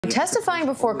Testifying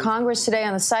before Congress today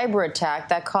on the cyber attack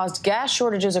that caused gas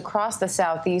shortages across the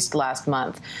Southeast last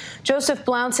month. Joseph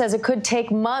Blount says it could take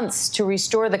months to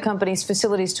restore the company's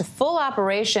facilities to full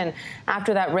operation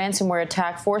after that ransomware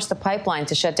attack forced the pipeline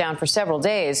to shut down for several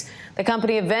days. The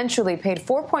company eventually paid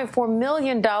 $4.4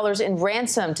 million in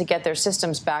ransom to get their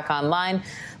systems back online.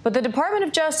 But the Department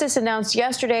of Justice announced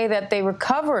yesterday that they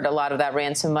recovered a lot of that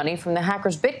ransom money from the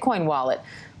hacker's Bitcoin wallet.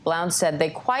 Blount said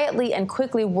they quietly and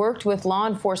quickly worked with law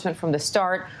enforcement from the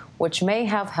start, which may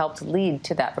have helped lead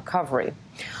to that recovery.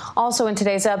 Also in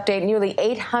today's update, nearly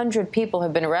 800 people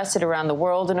have been arrested around the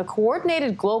world in a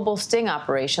coordinated global sting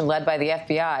operation led by the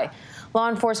FBI. Law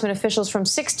enforcement officials from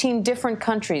 16 different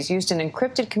countries used an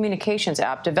encrypted communications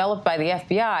app developed by the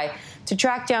FBI to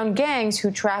track down gangs who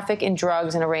traffic in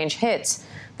drugs and arrange hits.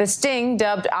 The sting,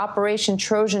 dubbed Operation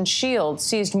Trojan Shield,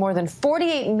 seized more than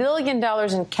 $48 million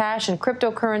in cash and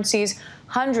cryptocurrencies,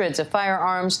 hundreds of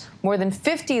firearms, more than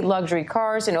 50 luxury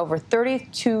cars, and over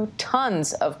 32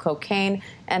 tons of cocaine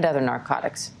and other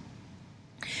narcotics.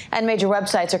 And major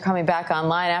websites are coming back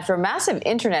online after a massive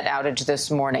internet outage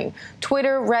this morning.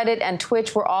 Twitter, Reddit, and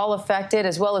Twitch were all affected,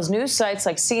 as well as news sites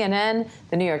like CNN,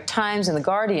 The New York Times, and The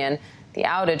Guardian. The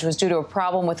outage was due to a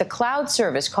problem with a cloud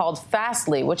service called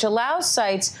Fastly, which allows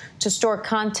sites to store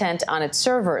content on its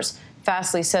servers.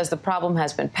 Fastly says the problem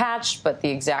has been patched, but the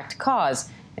exact cause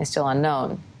is still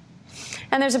unknown.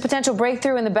 And there's a potential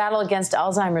breakthrough in the battle against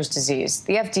Alzheimer's disease.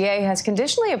 The FDA has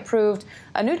conditionally approved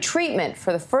a new treatment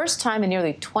for the first time in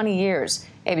nearly 20 years.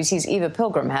 ABC's Eva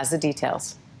Pilgrim has the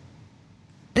details.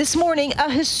 This morning,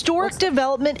 a historic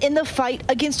development in the fight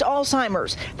against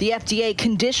Alzheimer's. The FDA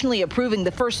conditionally approving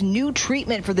the first new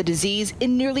treatment for the disease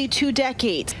in nearly 2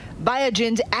 decades.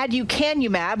 Biogen's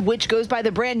aducanumab, which goes by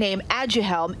the brand name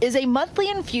Aduhelm, is a monthly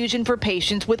infusion for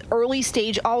patients with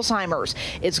early-stage Alzheimer's.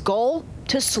 Its goal?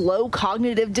 To slow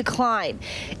cognitive decline.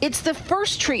 It's the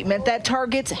first treatment that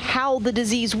targets how the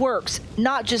disease works,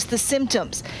 not just the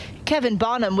symptoms. Kevin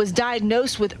Bonham was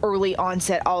diagnosed with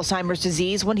early-onset Alzheimer's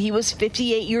disease when he was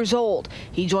 58 years old.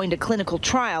 He joined a clinical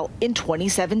trial in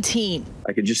 2017.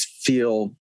 I could just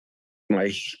feel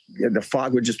the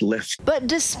fog would just lift. But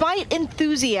despite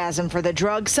enthusiasm for the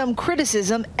drug, some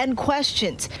criticism and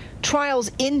questions.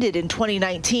 Trials ended in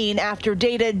 2019 after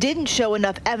data didn't show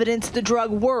enough evidence the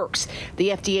drug works.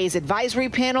 The FDA's advisory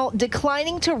panel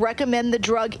declining to recommend the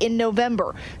drug in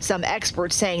November. Some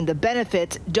experts saying the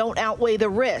benefits don't outweigh the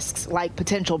risks, like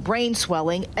potential brain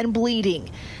swelling and bleeding.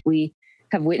 We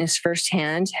have witnessed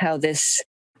firsthand how this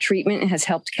treatment has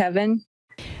helped Kevin.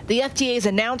 The FDA's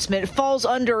announcement falls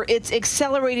under its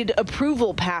accelerated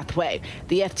approval pathway.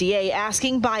 The FDA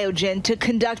asking Biogen to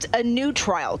conduct a new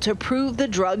trial to prove the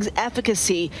drug's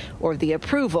efficacy, or the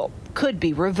approval could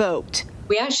be revoked.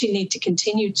 We actually need to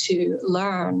continue to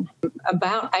learn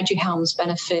about Aduhelm's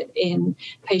benefit in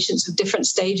patients with different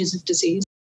stages of disease.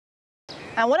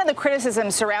 And one of the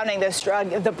criticisms surrounding this drug,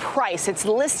 the price. It's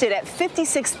listed at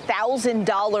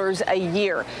 $56,000 a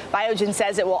year. Biogen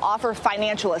says it will offer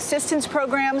financial assistance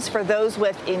programs for those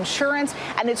with insurance,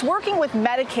 and it's working with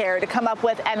Medicare to come up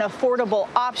with an affordable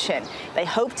option. They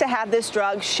hope to have this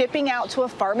drug shipping out to a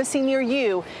pharmacy near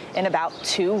you in about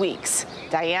 2 weeks.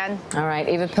 Diane? All right,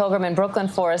 Eva Pilgrim in Brooklyn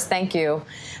for us. Thank you.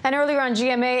 And earlier on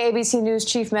GMA, ABC News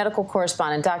chief medical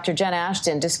correspondent Dr. Jen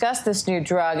Ashton discussed this new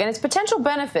drug and its potential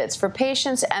benefits for patients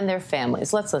and their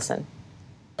families. Let's listen.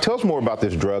 Tell us more about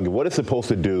this drug, what it's supposed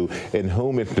to do, and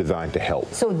whom it's designed to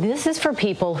help. So this is for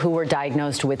people who were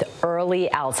diagnosed with early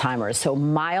Alzheimer's, so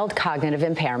mild cognitive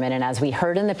impairment. And as we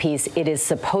heard in the piece, it is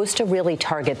supposed to really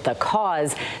target the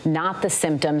cause, not the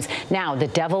symptoms. Now, the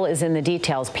devil is in the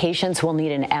details. Patients will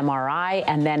need an MRI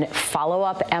and then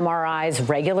follow-up MRIs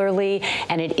regularly.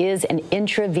 And it is an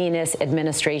intravenous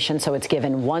administration, so it's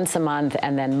given once a month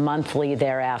and then monthly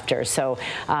thereafter. So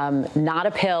not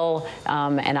a pill,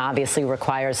 and obviously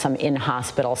requires some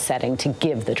in-hospital setting to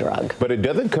give the drug. But it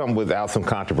doesn't come without some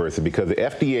controversy, because the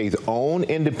FDA's own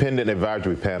independent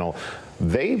advisory panel,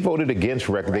 they voted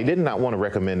against they did not want to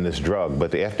recommend this drug,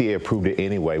 but the FDA approved it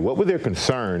anyway. What were their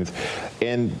concerns?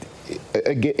 And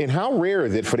how rare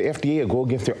is it for the FDA to go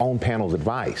against their own panel's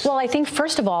advice? Well, I think,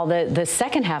 first of all, the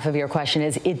second half of your question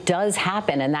is it does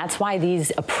happen, and that's why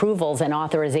these approvals and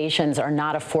authorizations are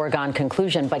not a foregone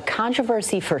conclusion, but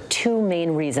controversy for 2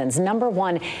 main reasons. Number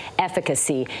one,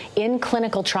 efficacy. In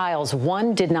clinical trials,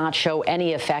 one did not show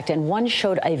any effect, and one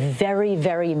showed a very,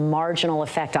 very marginal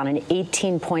effect on an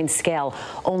 18-point scale,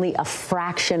 only a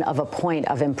fraction of a point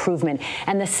of improvement.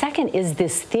 And the second is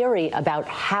this theory about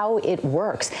how it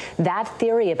works. That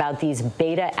theory about these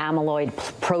beta amyloid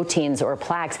proteins or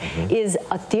plaques is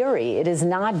a theory. It is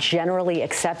not generally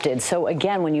accepted. So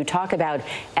again, when you talk about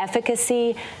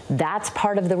efficacy, that's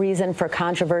part of the reason for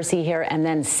controversy here. And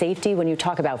then safety, when you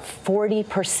talk about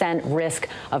 40% risk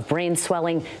of brain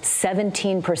swelling,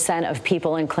 17% of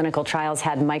people in clinical trials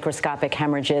had microscopic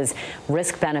hemorrhages,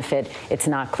 risk benefit, it's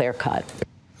not clear cut.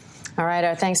 All right,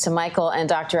 our thanks to Michael and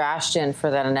Dr. Ashton for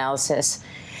that analysis.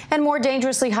 And more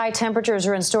dangerously high temperatures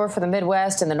are in store for the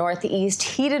Midwest and the Northeast.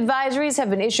 Heat advisories have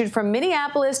been issued from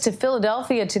Minneapolis to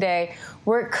Philadelphia today,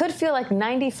 where it could feel like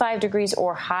 95 degrees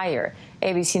or higher.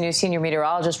 ABC News senior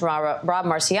meteorologist Rob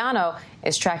Marciano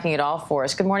is tracking it all for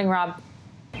us. Good morning, Rob.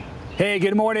 Hey,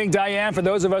 good morning, Diane. For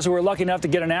those of us who were lucky enough to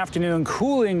get an afternoon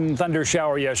cooling thunder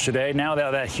shower yesterday, now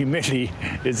that humidity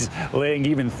is laying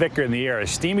even thicker in the air. A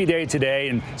steamy day today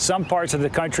in some parts of the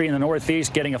country in the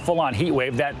Northeast, getting a full-on heat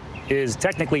wave. That is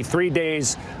technically 3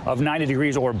 days of 90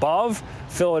 degrees or above.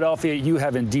 Philadelphia, you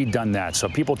have indeed done that. So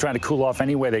people trying to cool off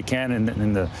any way they can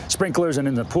in the sprinklers and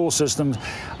in the pool systems.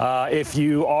 If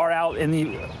you are out in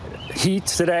the heat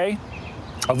today,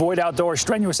 avoid outdoor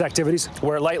strenuous activities.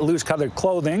 Wear light, loose-colored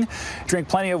clothing. Drink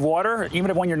plenty of water,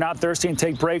 even when you're not thirsty, and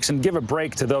take breaks, and give a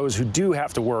break to those who do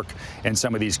have to work in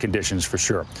some of these conditions for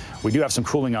sure. We do have some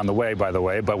cooling on the way, by the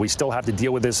way, but we still have to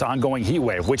deal with this ongoing heat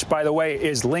wave, which, by the way,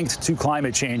 is linked to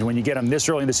climate change. When you get them this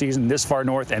early in the season, this far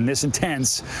north, and this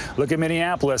intense, look at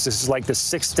Minneapolis. This is like the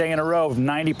 6th day in a row of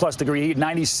 90-plus degree heat,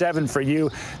 97 for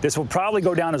you. This will probably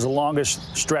go down as the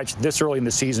longest stretch this early in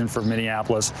the season for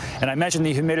Minneapolis. And I mentioned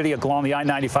the humidity along the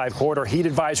I-95 corridor. Heat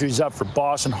advisories up for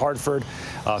Boston, Hartford,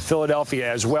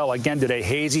 Philadelphia as well. Again today,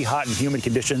 hazy, hot, and humid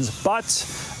conditions. But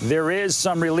there is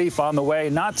some relief on the way.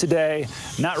 Not today,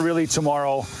 not really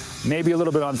tomorrow. Maybe a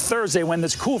little bit on Thursday when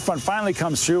this cool front finally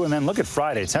comes through. And then look at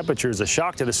Friday. Temperatures, a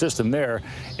shock to the system there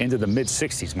into the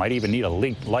mid-60s. Might even need a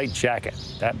light jacket.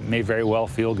 That may very well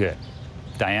feel good.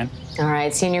 Diane? All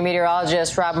right, senior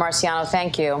meteorologist Rob Marciano,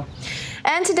 thank you.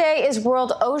 And today is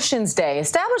World Oceans Day,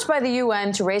 established by the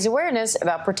UN to raise awareness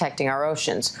about protecting our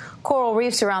oceans. Coral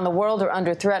reefs around the world are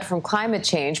under threat from climate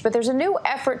change, but there's a new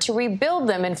effort to rebuild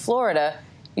them in Florida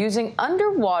using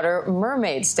underwater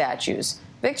mermaid statues.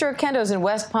 Victor Oquendo's in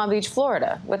West Palm Beach,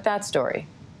 Florida, with that story.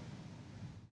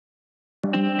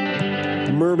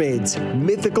 Mermaids,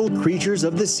 mythical creatures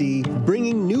of the sea,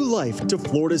 bringing new life to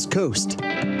Florida's coast.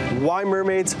 Why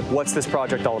mermaids? What's this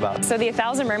project all about? So the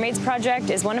 1,000 Mermaids project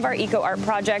is one of our eco art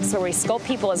projects where we sculpt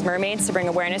people as mermaids to bring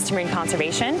awareness to marine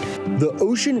conservation. The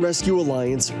Ocean Rescue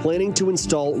Alliance planning to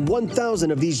install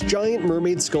 1,000 of these giant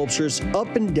mermaid sculptures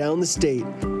up and down the state.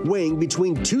 Weighing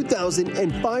between 2,000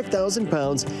 and 5,000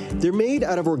 pounds, they're made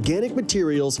out of organic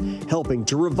materials, helping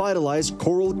to revitalize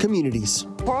coral communities.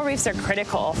 Coral reefs are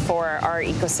critical for our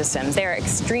ecosystems. They are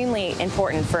extremely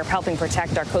important for helping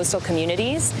protect our coastal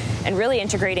communities and really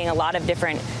integrating a lot of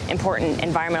different important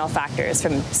environmental factors,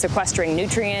 from sequestering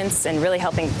nutrients and really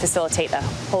helping facilitate a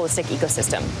holistic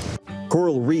ecosystem.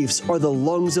 Coral reefs are the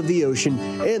lungs of the ocean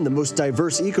and the most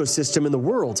diverse ecosystem in the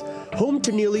world, home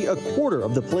to nearly a quarter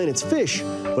of the planet's fish.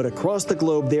 But across the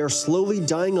globe, they are slowly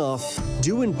dying off,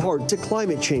 due in part to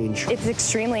climate change. It's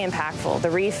extremely impactful. The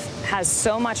reef has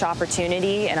so much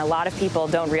opportunity, and a lot of people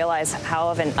don't realize how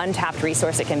of an untapped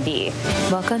resource it can be.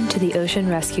 Welcome to the Ocean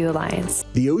Rescue Alliance.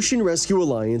 The Ocean Rescue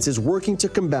Alliance is working to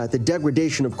combat the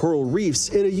degradation of coral reefs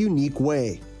in a unique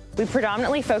way. We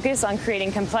predominantly focus on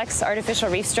creating complex artificial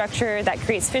reef structure that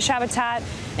creates fish habitat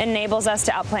and enables us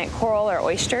to outplant coral or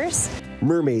oysters.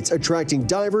 Mermaids attracting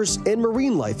divers and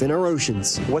marine life in our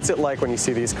oceans. What's it like when you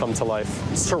see these come to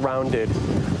life, surrounded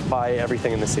by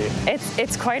everything in the sea?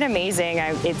 It's quite amazing.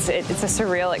 It's a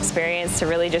surreal experience to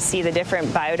really just see the different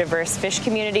biodiverse fish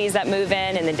communities that move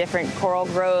in and the different coral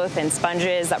growth and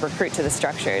sponges that recruit to the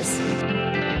structures.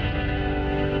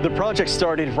 The project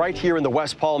started right here in the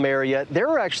West Palm area. There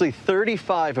are actually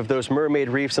 35 of those mermaid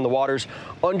reefs in the waters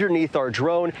underneath our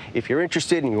drone. If you're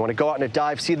interested and you want to go out on a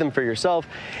dive, see them for yourself,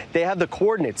 they have the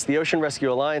coordinates. The Ocean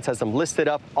Rescue Alliance has them listed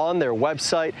up on their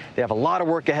website. They have a lot of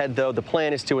work ahead, though. The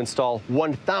plan is to install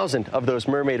 1,000 of those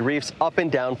mermaid reefs up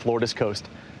and down Florida's coast.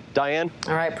 Diane?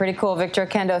 All right, pretty cool. Victor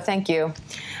Oquendo, thank you.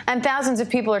 And thousands of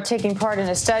people are taking part in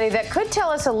a study that could tell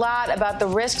us a lot about the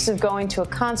risks of going to a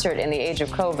concert in the age of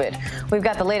COVID. We've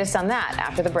got the latest on that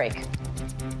after the break.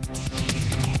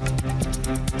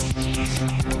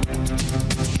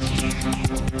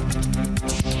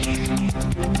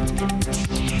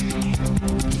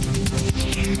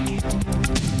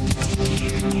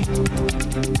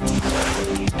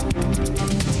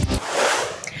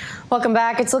 Welcome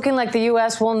back. It's looking like the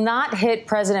U.S. will not hit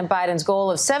President Biden's goal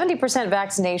of 70%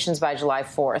 vaccinations by July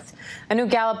 4th. A new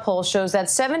Gallup poll shows that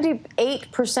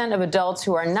 78% of adults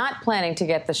who are not planning to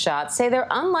get the shot say they're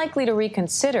unlikely to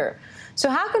reconsider. So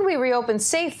how can we reopen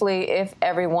safely if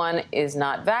everyone is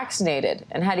not vaccinated?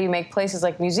 And how do you make places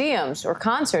like museums or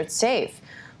concerts safe?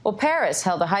 Well, Paris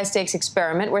held a high-stakes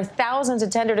experiment where thousands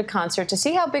attended a concert to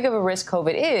see how big of a risk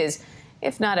COVID is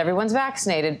if not everyone's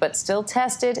vaccinated but still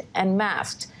tested and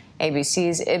masked.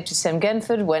 ABC's Ibtisam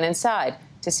Genford went inside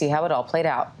to see how it all played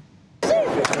out.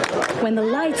 When the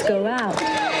lights go out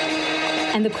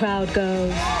and the crowd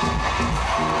goes,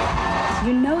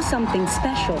 you know something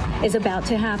special is about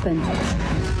to happen.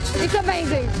 It's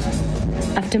amazing.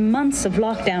 After months of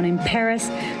lockdown in Paris,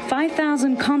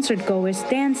 5,000 concert goers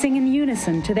dancing in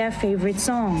unison to their favorite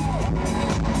song.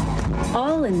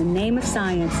 All in the name of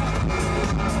science.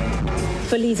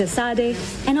 For Lisa Sade,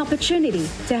 an opportunity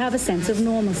to have a sense of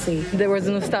normalcy. There was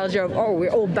a nostalgia of, oh, we're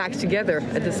all back together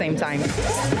at the same time.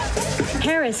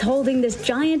 Paris holding this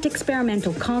giant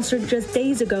experimental concert just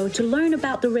days ago to learn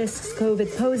about the risks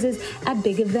COVID poses at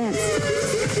big events.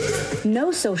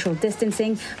 No social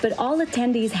distancing, but all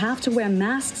attendees have to wear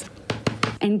masks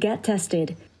and get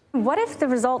tested. What if the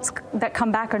results that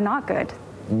come back are not good?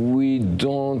 We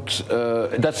don't,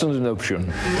 that's not an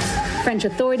option. French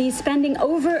authorities spending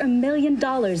over $1 million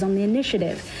on the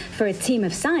initiative for a team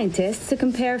of scientists to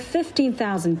compare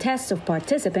 15,000 tests of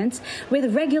participants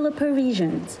with regular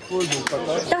Parisians.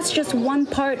 That's just one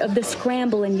part of the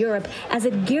scramble in Europe as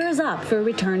it gears up for a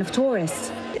return of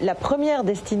tourists. La première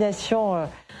destination.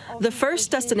 The first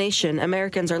destination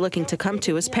Americans are looking to come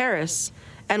to is Paris.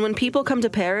 And when people come to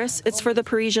Paris, it's for the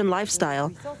Parisian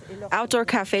lifestyle. Outdoor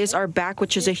cafes are back,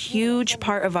 which is a huge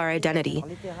part of our identity.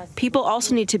 People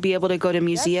also need to be able to go to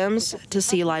museums to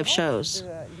see live shows.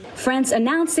 France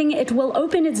announcing it will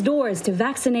open its doors to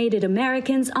vaccinated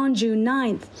Americans on June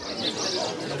 9th.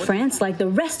 France, like the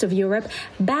rest of Europe,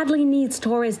 badly needs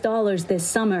tourist dollars this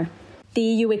summer. The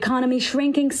EU economy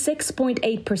shrinking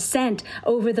 6.8%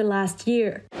 over the last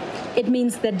year. It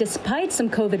means that despite some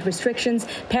COVID restrictions,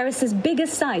 Paris's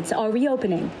biggest sites are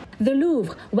reopening. The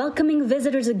Louvre welcoming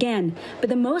visitors again, but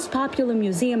the most popular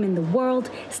museum in the world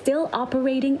still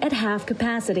operating at half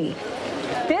capacity.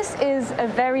 This is a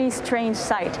very strange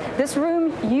sight. This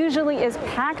room usually is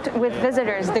packed with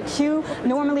visitors. The queue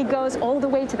normally goes all the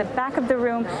way to the back of the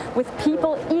room with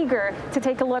people eager to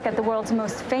take a look at the world's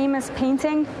most famous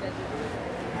painting,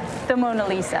 the Mona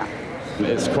Lisa.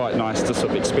 It's quite nice to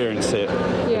sort of experience it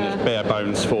in its bare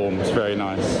bones form. It's very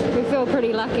nice. We feel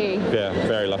pretty lucky. Yeah,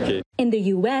 very lucky. In the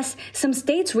U.S., some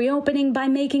states reopening by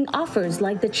making offers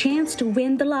like the chance to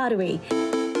win the lottery.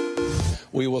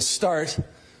 We will start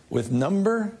with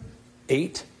number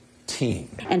 18.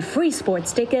 And free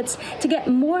sports tickets to get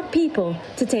more people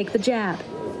to take the jab.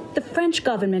 The French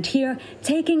government here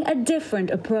taking a different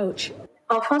approach.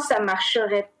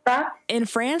 In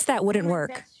France, that wouldn't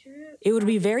work. It would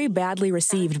be very badly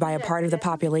received by a part of the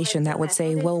population that would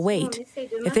say, well, wait,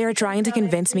 if they are trying to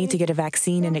convince me to get a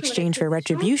vaccine in exchange for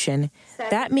retribution,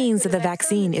 that means that the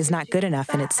vaccine is not good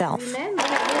enough in itself.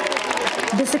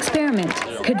 This experiment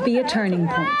could be a turning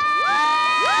point.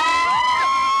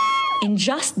 In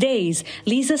just days,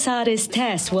 Lisa Sade's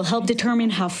test will help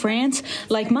determine how France,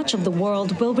 like much of the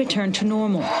world, will return to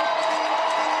normal.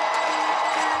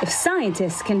 If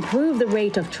scientists can prove the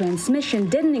rate of transmission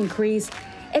didn't increase,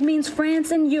 it means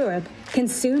France and Europe can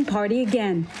soon party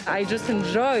again. I just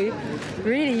enjoy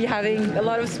really having a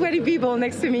lot of sweaty people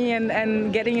next to me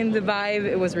and getting in the vibe.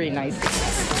 It was really nice.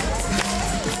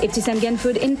 Ibtisam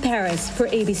Genford in Paris for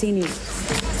ABC News.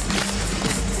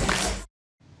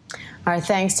 Our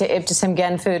thanks to Ibtisam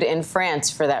Genford in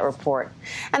France for that report.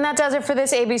 And that does it for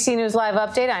this ABC News Live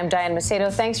update. I'm Diane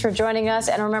Macedo. Thanks for joining us.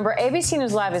 And remember, ABC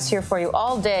News Live is here for you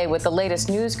all day with the latest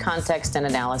news, context, and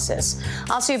analysis.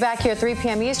 I'll see you back here at 3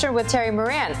 p.m. Eastern with Terry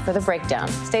Moran for the breakdown.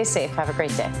 Stay safe. Have a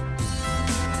great day.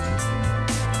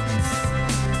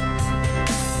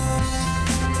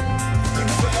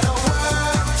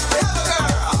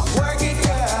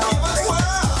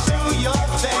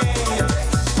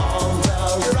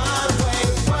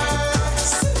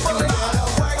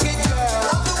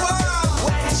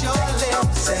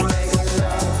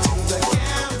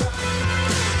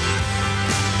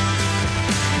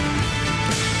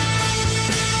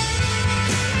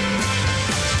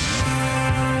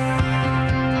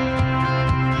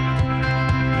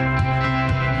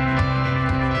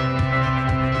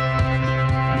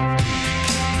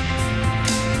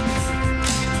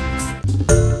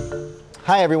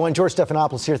 Hi, everyone. George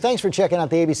Stephanopoulos here. Thanks for checking out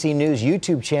the ABC News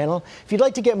YouTube channel. If you'd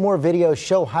like to get more videos,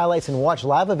 show highlights, and watch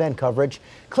live event coverage,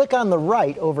 click on the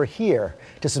right over here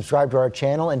to subscribe to our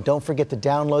channel. And don't forget to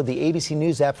download the ABC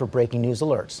News app for breaking news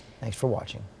alerts. Thanks for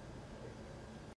watching.